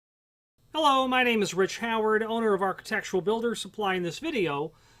Hello, my name is Rich Howard, owner of Architectural Builder Supply. In this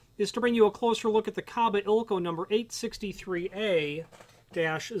video is to bring you a closer look at the Kaba Ilco number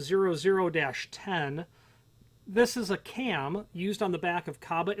 863A-00-10. This is a cam used on the back of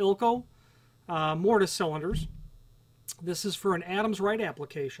Kaba Ilco mortise cylinders. This is for an Adams Rite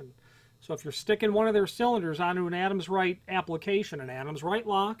application. So if you're sticking one of their cylinders onto an Adams Rite application, an Adams Rite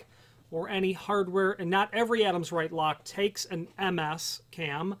lock, or any hardware, and not every Adams Rite lock takes an MS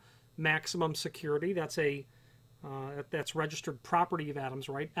cam, maximum security. That's registered property of Adams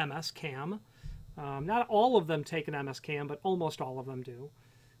Rite, MS cam. Not all of them take an MS cam, but almost all of them do.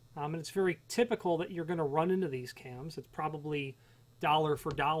 And it's very typical that you're going to run into these cams. It's probably dollar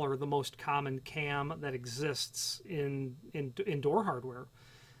for dollar the most common cam that exists in door hardware.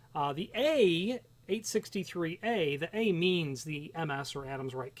 The A863A, the A means the MS or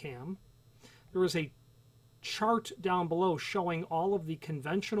Adams Rite cam. There is a chart down below showing all of the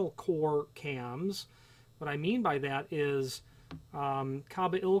conventional core cams. What I mean by that is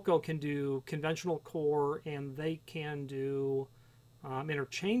Kaba Ilco can do conventional core, and they can do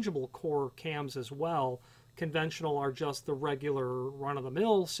interchangeable core cams as well. Conventional are just the regular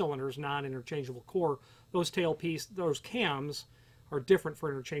run-of-the-mill cylinders, non-interchangeable core. Those cams are different for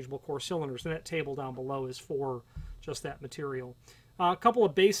interchangeable core cylinders, and that table down below is for just that material. A couple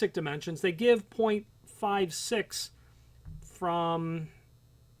of basic dimensions. They give 0.56 from,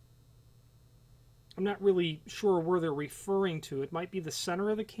 I'm not really sure where they're referring to. It might be the center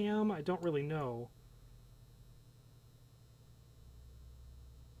of the cam. I don't really know.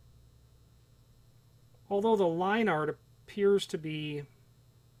 Although the line art appears to be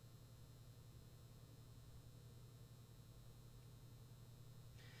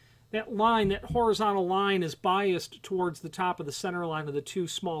that line, that horizontal line, is biased towards the top of the center line of the two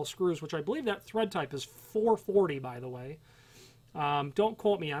small screws, which I believe that thread type is 440, by the way. Don't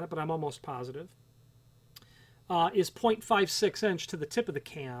quote me on it, but I'm almost positive. Is 0.56 inch to the tip of the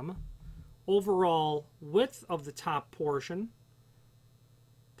cam. Overall width of the top portion,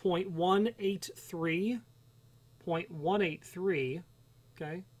 0.183. 0.183,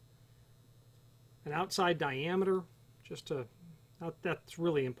 okay? An outside diameter, just to, that's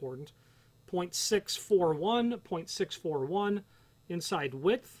really important, 0.641, 0.641. Inside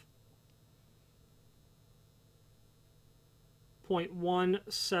width,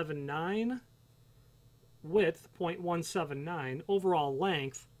 0.179. Width, 0.179. Overall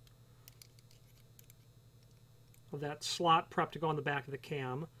length of that slot prep to go on the back of the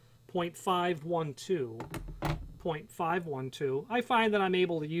cam, 0.512. 0.512. I find that I'm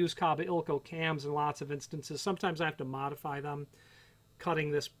able to use Kaba Ilco cams in lots of instances. Sometimes I have to modify them,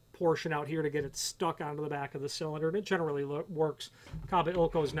 cutting this portion out here to get it stuck onto the back of the cylinder, and it generally works. Kaba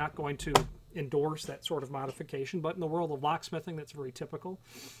Ilco is not going to endorse that sort of modification, but in the world of locksmithing, that's very typical.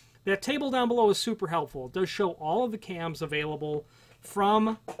 That table down below is super helpful. It does show all of the cams available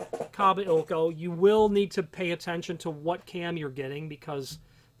from Kaba Ilco. You will need to pay attention to what cam you're getting because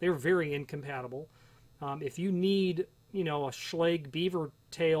they're very incompatible. If you need, a Schlage beaver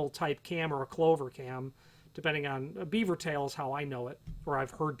tail type cam or a clover cam, depending on a beaver tail is how I know it, or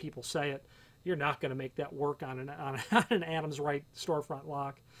I've heard people say it, you're not going to make that work on an Adams Rite storefront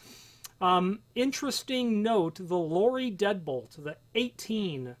lock. Interesting note: the Lori deadbolt, the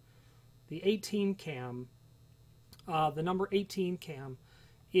 18 cam, the number 18 cam,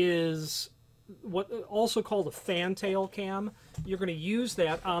 is what also called a fantail cam. You're going to use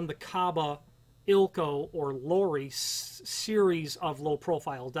that on the Kaba Ilco or Lori series of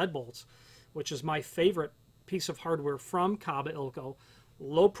low-profile deadbolts, which is my favorite piece of hardware from Kaba Ilco.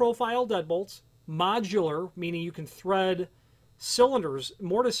 Low-profile deadbolts, modular, meaning you can thread cylinders,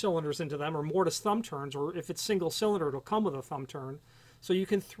 mortise cylinders into them, or mortise thumb turns, or if it's single cylinder, it'll come with a thumb turn. So you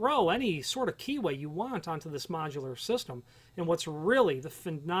can throw any sort of keyway you want onto this modular system. And what's really the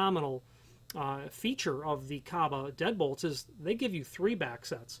phenomenal feature of the Kaba deadbolts is they give you 3 back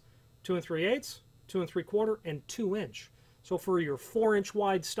sets: 2 3/8, 2 3/4, and 2 inch. So for your 4-inch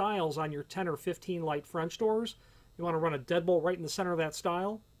wide styles on your 10 or 15 light French doors, you want to run a deadbolt right in the center of that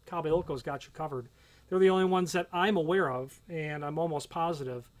style, Kaba Ilco's got you covered. They're the only ones that I'm aware of, and I'm almost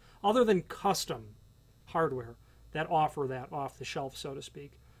positive, other than custom hardware, that offer that off the shelf, so to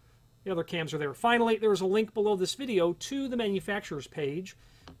speak. The other cams are there. Finally, there's a link below this video to the manufacturer's page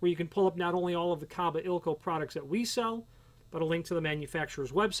where you can pull up not only all of the Kaba Ilco products that we sell, but a link to the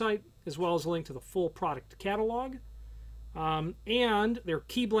manufacturer's website, as well as a link to the full product catalog, and their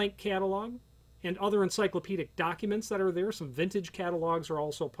key blank catalog, and other encyclopedic documents that are there. Some vintage catalogs are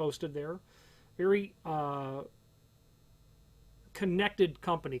also posted there. Very connected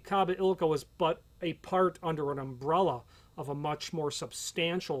company. Kaba Ilco is but a part under an umbrella of a much more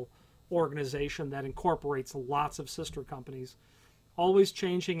substantial organization that incorporates lots of sister companies, always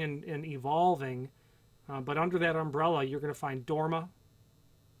changing and evolving. But under that umbrella, you're going to find Dorma,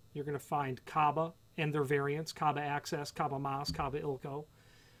 you're going to find Kaba and their variants, Kaba Access, Kaba Mas, Kaba Ilco.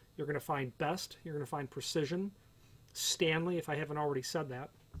 You're going to find Best, you're going to find Precision, Stanley, if I haven't already said that.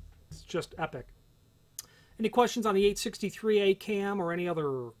 It's just epic. Any questions on the 863A cam or any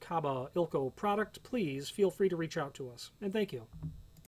other Kaba Ilco product, please feel free to reach out to us. And thank you.